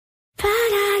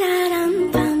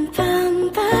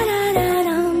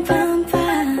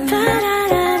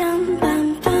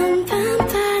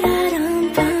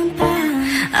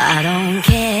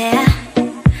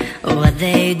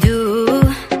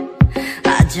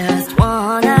just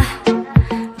wanna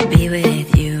be with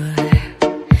you,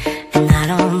 and I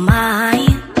don't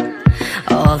mind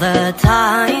all the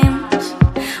times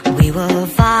we will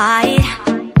fight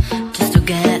just to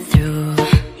get through.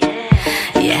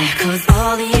 Yeah, 'cause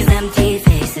all these empty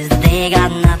faces, they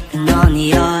got nothing on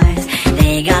yours.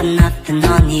 They got nothing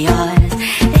on yours.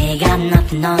 They got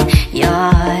nothing on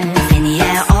yours. And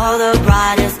yeah, all the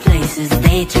brightest places,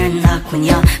 they turn dark when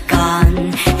you're gone.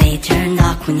 They turn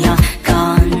dark when you're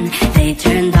gone. They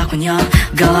turn dark when you're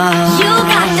gone. You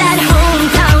got that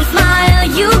hometown smile.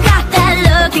 You got that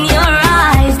look in your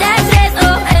eyes that says,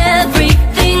 oh,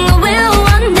 everything will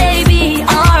one day be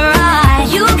alright.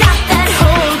 You got that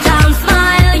hometown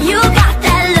smile. You got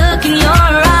that look in your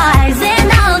eyes, and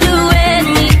I'll do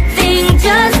anything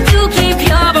just to keep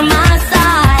you by my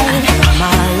side. All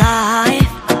my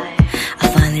life, I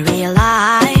finally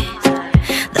realized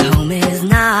that home is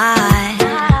not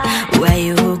where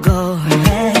you go.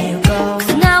 Cause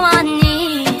now I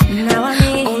need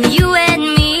only you and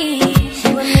me.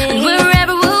 And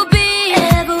wherever we'll be,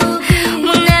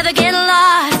 we'll never get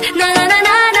lost. Na na na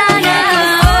na na na.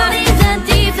 All these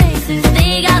empty faces,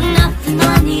 they got nothing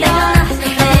on you.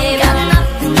 They got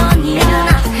nothing on you.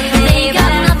 They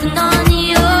got nothing on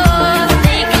you.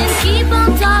 They can keep on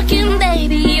talking,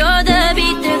 baby. You're the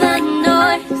beat, they're the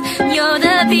noise. You're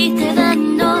the beat, they're the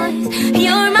noise.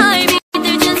 You're my beat,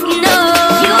 they just know.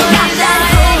 You got that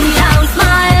hometown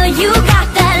smile. You got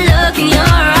that look in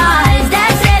your eyes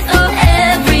that says, oh,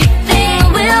 everything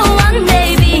will one day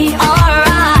be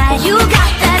alright. You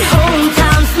got that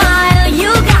hometown smile.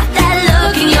 You got that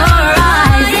look in your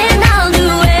eyes, and I'll do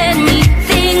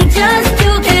anything just to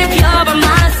keep you by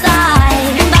my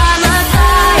side. By my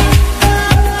side.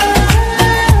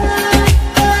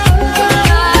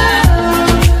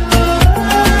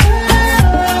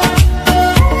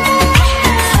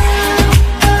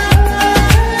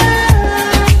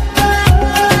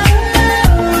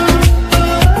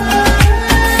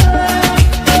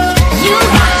 You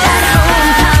got that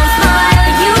hometown smile.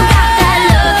 You got that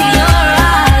look in your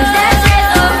eyes that says,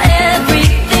 oh,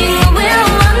 everything will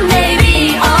one day be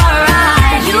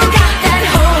alright. You got that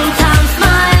hometown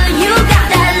smile. You got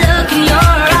that look in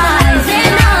your eyes,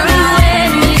 and I'll do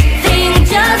anything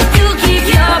just to keep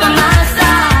you by my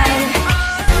side.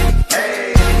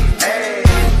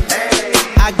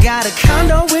 I got a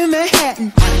condo in Manhattan.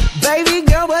 Baby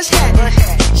girl, what's happening?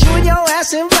 You and your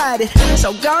ass invited,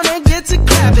 so gonna get to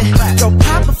clapping. Go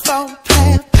pop it for a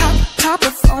plan, pop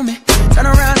it for me. Turn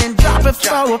around and drop it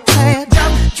for a plan,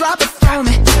 drop it for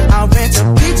me. I'll rent a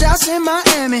beach house in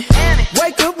Miami.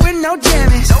 Wake up with no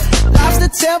jammies. Lobster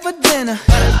tail for dinner.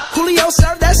 Julio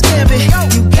served that scampi.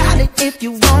 You got it if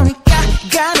you want it.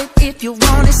 Got it if you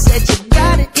want it. Said you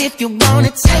got it if you want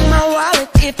it. Take my wallet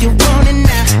if you want it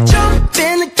now. Jump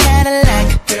in the Cadillac.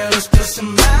 Girl, let's put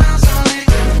some miles on it.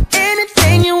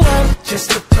 Anything you want, just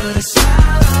to put a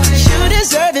smile on it. You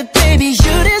deserve it, baby.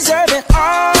 You deserve it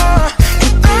all.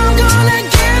 And I'm gonna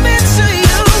give it to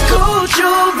you. Gold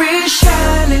jewelry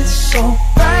shining so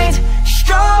bright.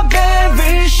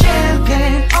 Strawberry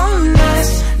champagne on us.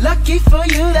 Lucky for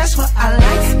you, that's what I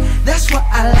like. That's what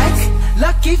I like.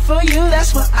 Lucky for you,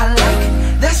 that's what I like.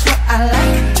 That's what I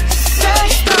like.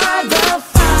 Sex by the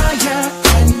fire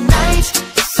at night.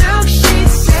 Silk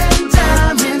sheets and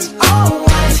diamonds, all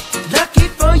white. Lucky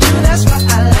for you, that's what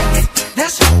I like.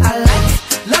 That's what I like.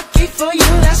 Lucky for you,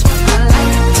 that's what I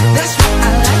like. That's what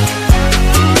I like.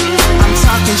 I'm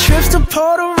talking trips to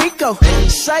Puerto Rico.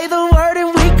 Say the word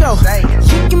and we go.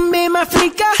 You can be my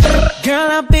flica. Girl,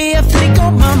 I'll be a flico,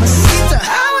 mamacita.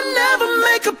 I would never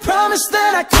make a promise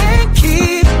that I can't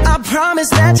keep. I promise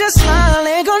that your smile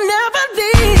ain't gonna never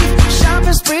leave.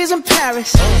 Shopping sprees in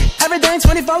Paris, everything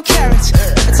 24 carats.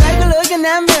 Take a look in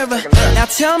that mirror. Now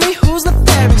tell me who's the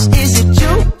fairest. Is it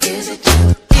you? Is it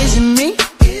you? Is it me?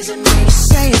 Is it me?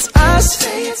 Say it's us,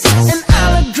 and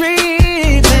I'll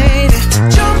agree, baby.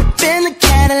 Jump in the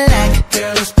Cadillac.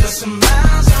 Girl, let's put some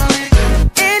miles on it.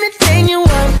 Anything you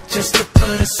want, just to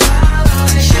put a smile on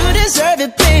it. You deserve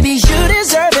it, baby. You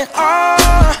deserve it all.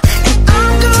 And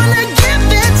I'm gonna give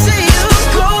it to you.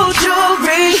 Gold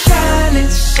jewelry shining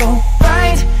so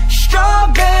bright.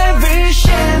 Strawberry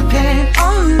champagne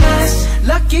on us.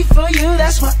 Lucky for you,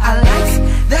 that's what I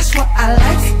like. That's what I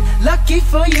like. Lucky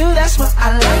for you, that's what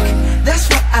I like. That's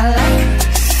what I like.